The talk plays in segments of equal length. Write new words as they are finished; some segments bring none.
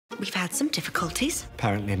we've had some difficulties.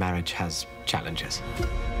 Apparently marriage has challenges.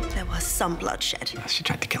 There was some bloodshed. She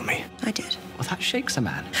tried to kill me. I did. Well, that shakes a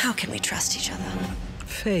man. How can we trust each other?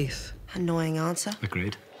 Faith. Annoying answer.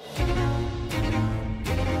 Agreed.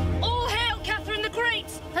 All hail Catherine the Great!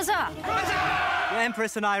 Huzzah! The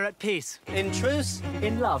Empress and I are at peace. In truce,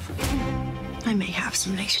 in love. I may have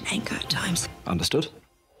some latent anger at times. Understood.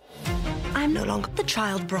 I'm no longer the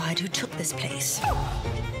child bride who took this place.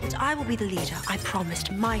 But I will be the leader I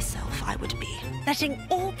promised myself I would be. Letting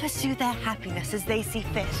all pursue their happiness as they see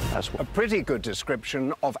fit. That's a pretty good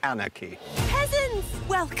description of anarchy. Peasants!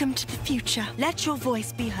 Welcome to the future. Let your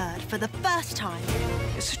voice be heard for the first time.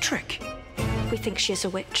 It's a trick. We think she is a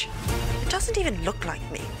witch. It doesn't even look like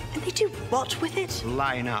me. And they do what with it?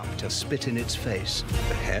 Line up to spit in its face.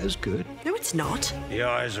 The hair's good. No, it's not. The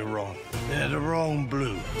eyes are wrong. They're the wrong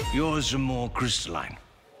blue. Yours are more crystalline.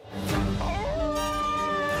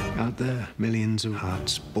 Out there, millions of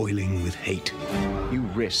hearts boiling with hate. You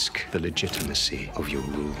risk the legitimacy of your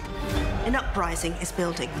rule. An uprising is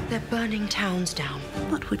building. They're burning towns down.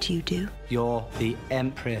 What would you do? You're the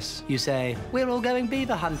Empress. You say, we're all going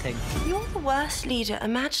beaver hunting. You're the worst leader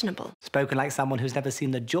imaginable. Spoken like someone who's never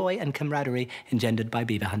seen the joy and camaraderie engendered by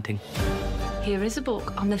beaver hunting. Here is a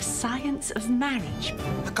book on the science of marriage.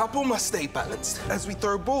 The couple must stay balanced as we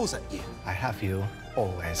throw balls at you. I have you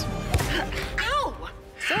always. Ow!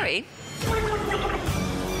 Sorry.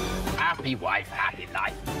 Happy wife, happy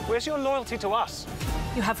life. Where's your loyalty to us?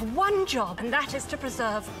 You have one job, and that is to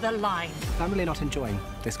preserve the line. I'm really not enjoying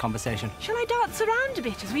this conversation. Shall I dance around a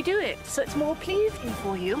bit as we do it, so it's more pleasing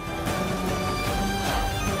for you?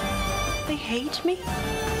 They hate me?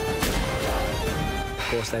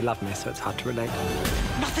 Of course, they love me, so it's hard to relate.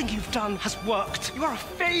 Nothing you've done has worked. You are a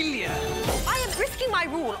failure. I am risking my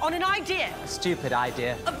rule on an idea. A stupid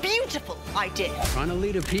idea. A beautiful idea. Trying to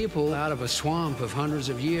lead a people out of a swamp of hundreds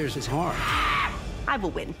of years is hard. I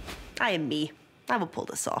will win. I am me. I will pull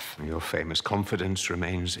this off. Your famous confidence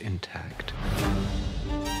remains intact.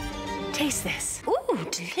 Taste this. Ooh,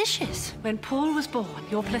 delicious. When Paul was born,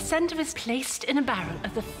 your placenta was placed in a barrel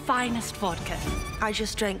of the finest vodka. I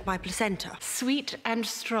just drank my placenta. Sweet and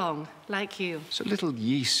strong, like you. It's a little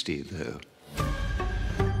yeasty, though.